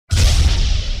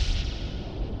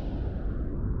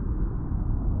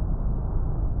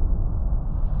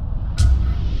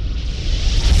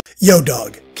Yo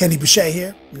dog, Kenny Boucher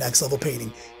here, Next Level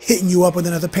Painting, hitting you up with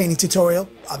another painting tutorial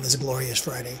on this glorious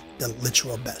Friday, the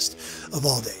literal best of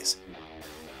all days.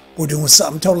 We're doing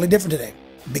something totally different today.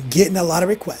 Been getting a lot of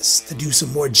requests to do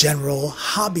some more general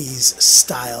hobbies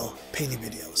style painting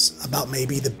videos about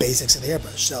maybe the basics of the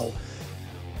airbrush. So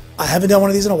I haven't done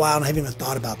one of these in a while and I haven't even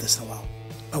thought about this in a while.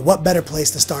 But what better place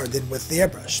to start than with the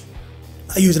airbrush?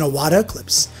 I use an Iwata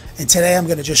Eclipse, and today I'm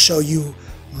going to just show you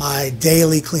my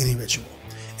daily cleaning ritual.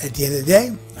 At the end of the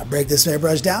day, I break this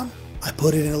airbrush down, I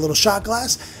put it in a little shot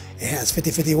glass. It has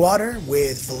 50-50 water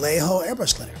with Vallejo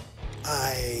airbrush cleaner.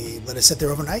 I let it sit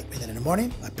there overnight, and then in the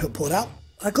morning, I pull it out,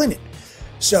 and I clean it.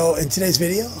 So in today's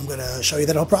video, I'm going to show you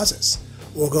that whole process.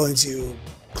 We're going to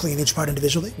clean each part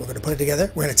individually, we're going to put it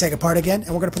together, we're going to take it apart again,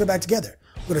 and we're going to put it back together.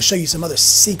 We're going to show you some other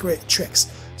secret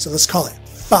tricks. So let's call it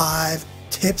 5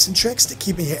 tips and tricks to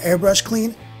keeping your airbrush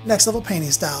clean, next level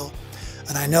painting style.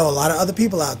 And I know a lot of other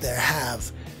people out there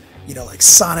have, you know, like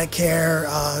sonic care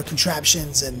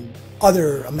contraptions and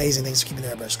other amazing things for keeping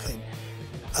their airbrush clean.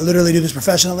 I literally do this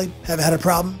professionally, haven't had a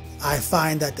problem. I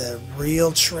find that the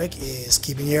real trick is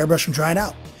keeping your airbrush from drying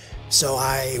out. So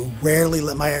I rarely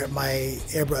let my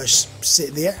airbrush sit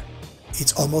in the air.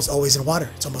 It's almost always in water.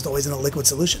 It's almost always in a liquid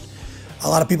solution. A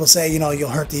lot of people say, you know, you'll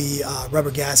hurt the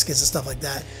rubber gaskets and stuff like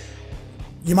that.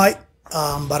 You might,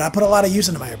 but I put a lot of use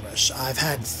into my airbrush. I've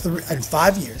had in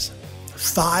 5 years,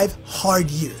 5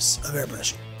 hard years of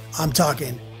airbrushing. I'm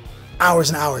talking hours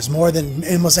and hours, more than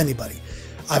almost anybody.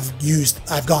 I've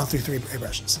gone through 3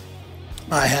 airbrushes.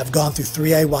 I have gone through 3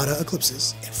 Iwata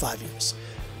Eclipses in 5 years.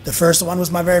 The first one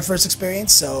was my very first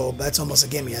experience, so that's almost a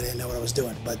gimme. I didn't know what I was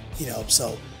doing, but you know,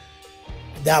 so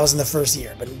that was in the first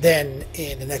year. But then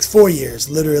in the next 4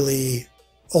 years, literally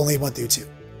only went through 2.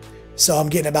 So I'm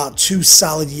getting about 2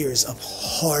 solid years of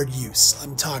hard use.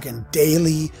 I'm talking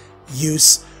daily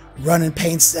use, running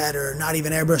paints that are not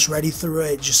even airbrush ready through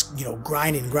it, just, you know,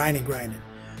 grinding.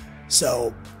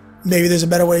 So maybe there's a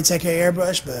better way to take care of your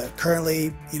airbrush, but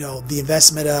currently, you know, the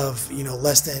investment of, you know,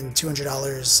 less than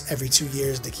 $200 every 2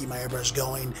 years to keep my airbrush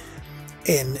going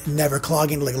and never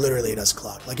clogging, like literally it doesn't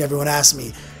clog. Like everyone asks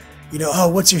me, you know, oh,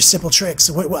 what's your simple tricks?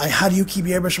 How do you keep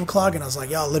your airbrush from clogging? I was like,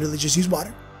 yo, literally just use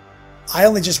water. I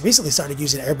only just recently started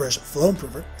using Airbrush Flow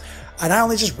Improver, and I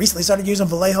only just recently started using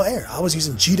Vallejo Air. I was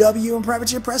using GW and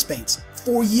Privateer press paints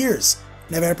 4 years.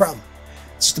 Never had a problem.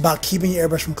 It's just about keeping your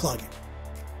airbrush from clogging.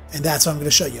 And that's what I'm going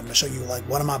to show you. I'm going to show you like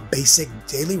one of my basic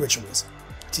daily rituals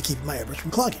to keep my airbrush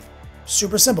from clogging.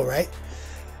 Super simple, right?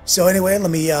 So anyway,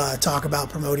 let me talk about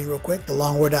promoting real quick.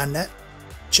 TheLongWar.net.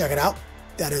 Check it out.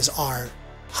 That is our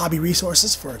hobby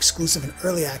resources for exclusive and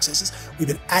early accesses. We've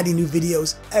been adding new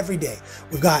videos every day.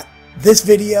 We've got this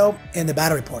video and the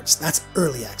battle reports. That's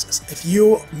early access. If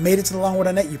you made it to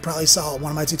TheLongWar.net, you probably saw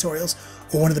one of my tutorials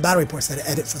or one of the battle reports that I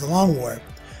edit for The Long War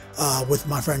with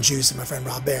my friend Juice and my friend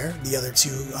Rob Bear, the other 2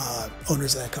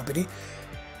 owners of that company.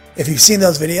 If you've seen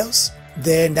those videos,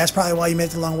 then that's probably why you made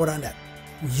it to TheLongWar.net.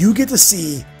 You get to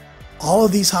see all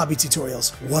of these hobby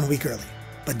tutorials 1 week early.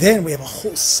 But then we have a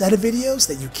whole set of videos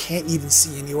that you can't even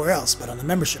see anywhere else but on the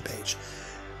membership page.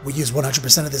 We use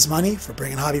 100% of this money for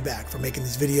bringing hobby back, for making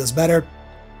these videos better,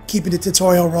 keeping the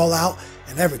tutorial rollout,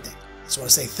 and everything. I just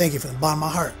want to say thank you from the bottom of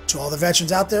my heart to all the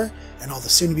veterans out there and all the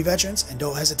soon-to-be veterans, and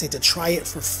don't hesitate to try it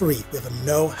for free. We have a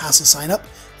no-hassle sign-up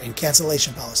and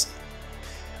cancellation policy.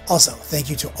 Also, thank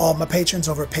you to all my patrons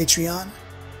over at Patreon.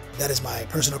 That is my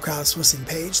personal crowdsourcing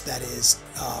page. That is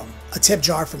a tip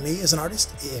jar for me as an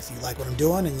artist. If you like what I'm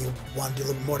doing and you want to do a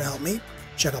little bit more to help me,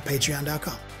 check out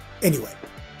patreon.com. Anyway,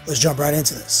 let's jump right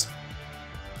into this.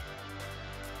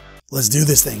 Let's do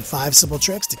this thing. 5 simple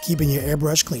tricks to keeping your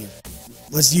airbrush clean.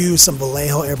 Let's use some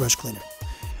Vallejo airbrush cleaner.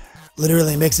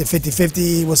 Literally mix it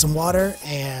 50-50 with some water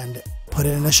and put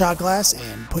it in a shot glass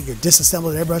and put your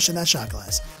disassembled airbrush in that shot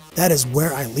glass. That is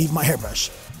where I leave my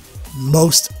airbrush.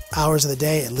 Most hours of the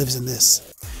day it lives in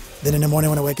this. Then in the morning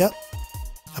when I wake up,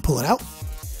 I pull it out,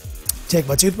 take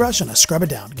my toothbrush and I scrub it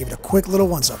down, give it a quick little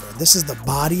once over. This is the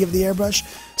body of the airbrush,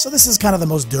 so this is kind of the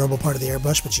most durable part of the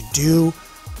airbrush, but you do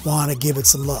want to give it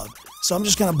some love. So I'm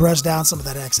just going to brush down some of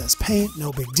that excess paint,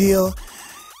 no big deal.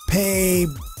 Pay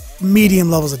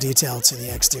medium levels of detail to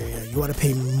the exterior. You want to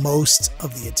pay most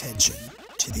of the attention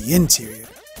to the interior.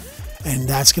 And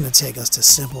that's going to take us to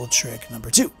simple trick number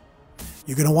 2.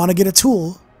 You're going to want to get a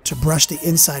tool to brush the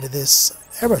inside of this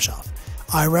airbrush off.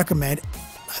 I recommend,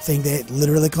 I think they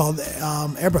literally called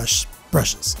airbrush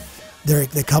brushes.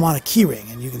 They come on a key ring,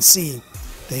 and you can see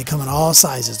they come in all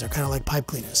sizes. They're kind of like pipe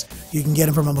cleaners. You can get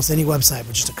them from almost any website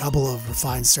with just a couple of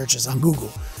refined searches on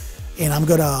Google. And I'm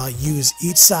going to use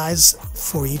each size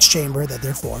for each chamber that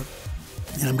they're for.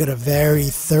 And I'm going to very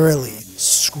thoroughly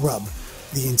scrub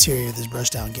the interior of this brush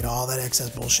down, get all that excess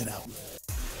bullshit out.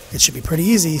 It should be pretty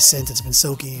easy since it's been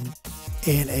soaking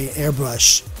in a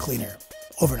airbrush cleaner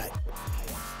overnight.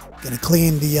 Gonna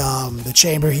clean the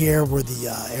chamber here where the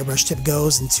airbrush tip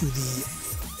goes into the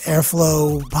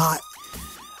airflow pot.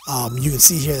 You can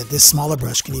see here that this smaller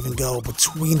brush can even go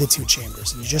between the two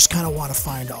chambers, and you just kind of want to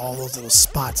find all those little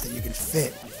spots that you can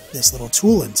fit this little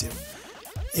tool into.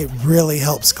 It really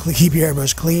helps keep your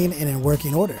airbrush clean and in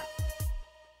working order.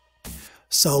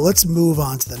 So let's move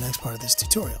on to the next part of this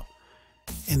tutorial,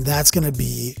 and that's going to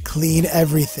be clean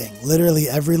everything. Literally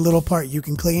every little part you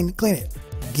can clean it.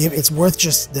 It's worth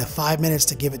just the 5 minutes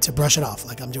to brush it off,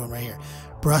 like I'm doing right here.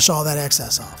 Brush all that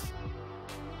excess off.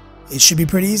 It should be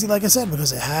pretty easy, like I said,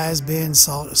 because it has been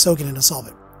soaking in a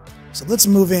solvent. So let's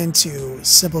move into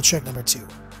simple trick number 3.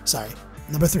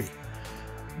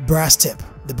 Brass tip.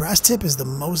 The brass tip is the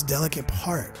most delicate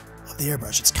part of the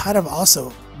airbrush. It's kind of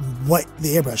also what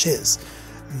the airbrush is.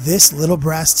 This little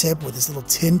brass tip with this little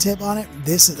tin tip on it,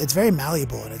 it's very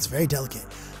malleable and it's very delicate.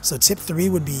 So tip 3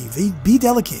 would be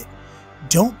delicate.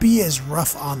 Don't be as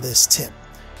rough on this tip.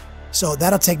 So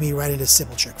that'll take me right into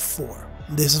simple trick 4.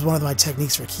 This is one of my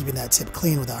techniques for keeping that tip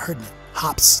clean without hurting it.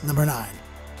 Hops, number 9.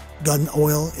 Gun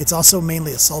oil. It's also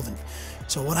mainly a solvent.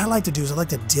 So what I like to do is I like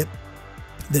to dip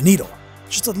the needle,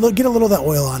 just to get a little of that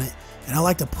oil on it, and I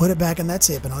like to put it back in that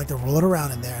tip, and I like to roll it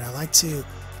around in there, and I like to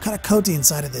kind of coat the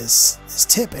inside of this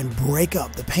tip and break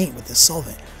up the paint with this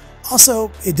solvent.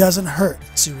 Also, it doesn't hurt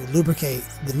to lubricate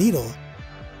the needle.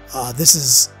 This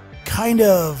is kind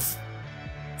of,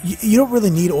 you don't really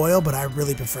need oil, but I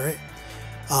really prefer it.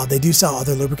 They do sell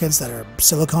other lubricants that are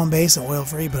silicone based and oil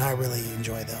free, but I really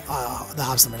enjoy the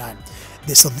hops number 9.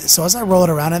 So as I roll it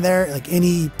around in there, like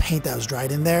any paint that was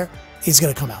dried in there is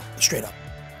going to come out straight up.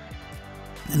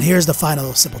 And here's the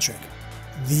final simple trick: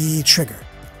 the trigger.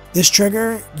 This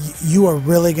trigger, you are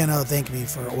really going to thank me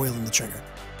for oiling the trigger.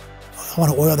 I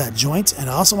want to oil that joint, and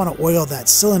I also want to oil that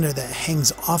cylinder that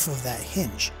hangs off of that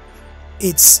hinge.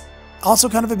 It's also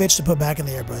kind of a bitch to put back in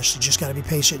the airbrush. You just got to be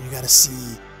patient. You got to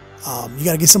see. You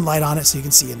got to get some light on it so you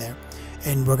can see in there,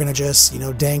 and we're gonna just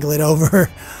dangle it over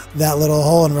that little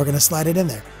hole, and we're gonna slide it in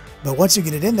there. But once you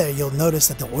get it in there, you'll notice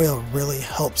that the oil really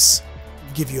helps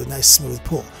give you a nice smooth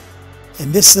pull.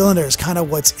 And this cylinder is kind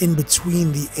of what's in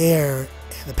between the air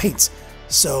and the paints.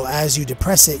 So as you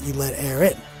depress it, you let air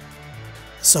in.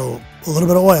 So a little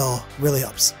bit of oil really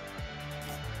helps.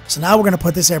 So now we're gonna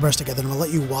put this airbrush together, and I'm gonna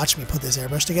let you watch me put this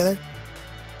airbrush together,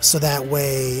 so that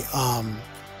way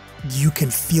you can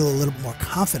feel a little bit more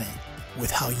confident with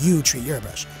how you treat your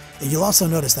airbrush. And you'll also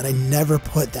notice that I never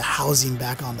put the housing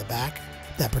back on the back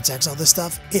that protects all this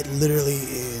stuff. It literally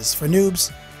is for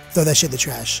noobs. Throw that shit in the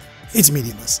trash. It's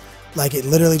meaningless. Like, it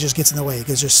literally just gets in the way,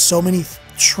 because there's so many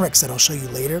tricks that I'll show you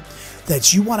later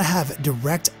that you want to have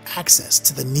direct access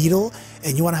to the needle,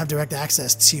 and you want to have direct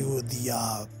access to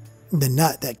the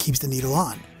nut that keeps the needle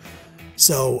on.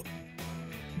 So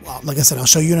like I said, I'll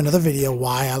show you in another video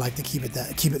why I like to keep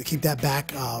that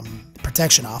back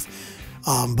protection off.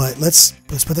 But let's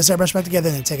put this airbrush back together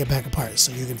and then take it back apart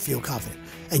so you can feel confident.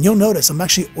 And you'll notice I'm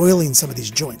actually oiling some of these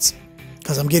joints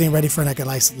because I'm getting ready for a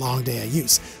nice long day of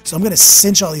use. So I'm going to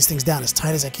cinch all these things down as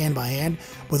tight as I can by hand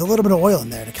with a little bit of oil in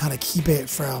there to kind of keep it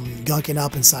from gunking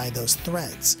up inside those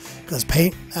threads, because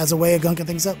paint has a way of gunking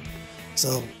things up.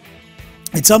 So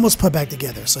it's almost put back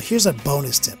together. So here's a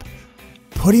bonus tip.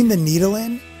 Putting the needle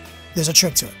in, there's a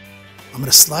trick to it. I'm going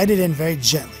to slide it in very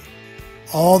gently,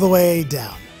 all the way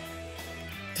down.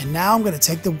 And now I'm going to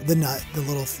take the nut, the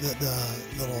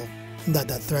little nut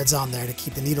that threads on there to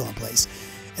keep the needle in place.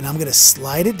 And I'm going to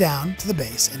slide it down to the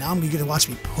base. And now you're going to watch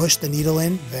me push the needle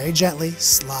in very gently,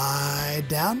 slide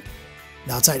down.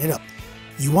 Now tighten it up.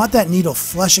 You want that needle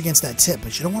flush against that tip,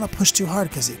 but you don't want to push too hard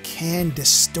because it can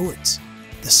distort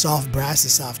the soft brass, the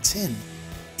soft tin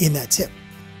in that tip.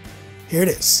 Here it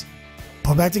is.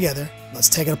 Put it back together. Let's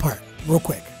take it apart real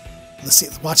quick. Let's see.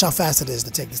 Watch how fast it is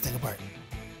to take this thing apart.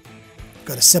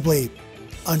 Going to simply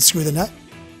unscrew the nut,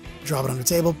 drop it on the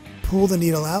table, pull the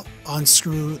needle out,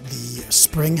 unscrew the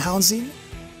spring housing.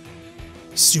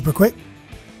 Super quick.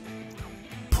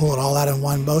 Pull it all out in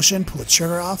one motion. Pull the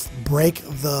trigger off. Break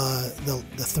the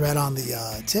thread on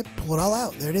the tip. Pull it all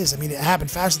out. There it is. I mean, it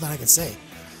happened faster than I could say.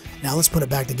 Now let's put it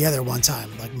back together one time,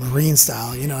 like Marine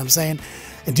style. You know what I'm saying?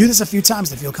 And do this a few times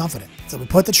to feel confident. So we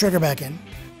put the trigger back in,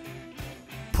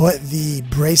 put the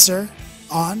bracer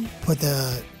on, put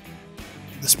the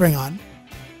spring on,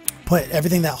 put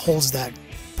everything that holds that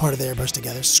part of the airbrush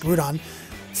together, screw it on,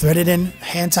 thread it in,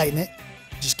 hand tighten it,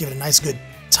 just give it a nice good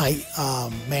tight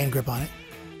man grip on it,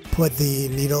 put the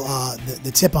needle,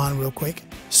 the tip on real quick.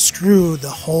 Screw the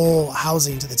whole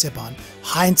housing to the tip on.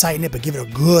 High and tighten it, but give it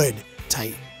a good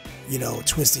tight,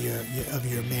 twist of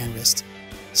your man wrist.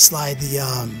 Slide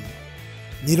the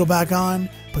needle back on.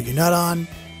 Put your nut on.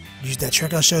 Use that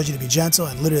trick I showed you to be gentle,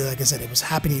 and literally, like I said, it was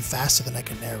happening faster than I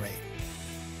could narrate.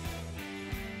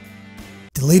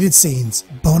 Deleted scenes,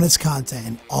 bonus content,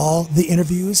 and all the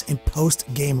interviews and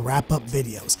post-game wrap-up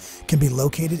videos can be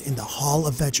located in the Hall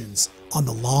of Veterans on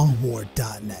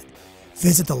thelongwar.net.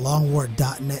 Visit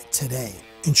thelongwar.net today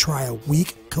and try a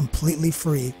week completely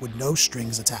free with no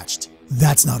strings attached.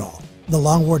 That's not all.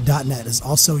 Thelongwar.net is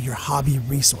also your hobby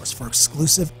resource for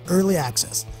exclusive early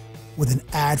access with an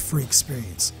ad-free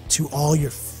experience to all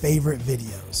your favorite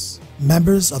videos.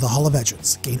 Members of the Hall of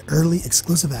Veterans gain early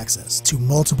exclusive access to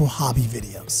multiple hobby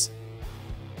videos.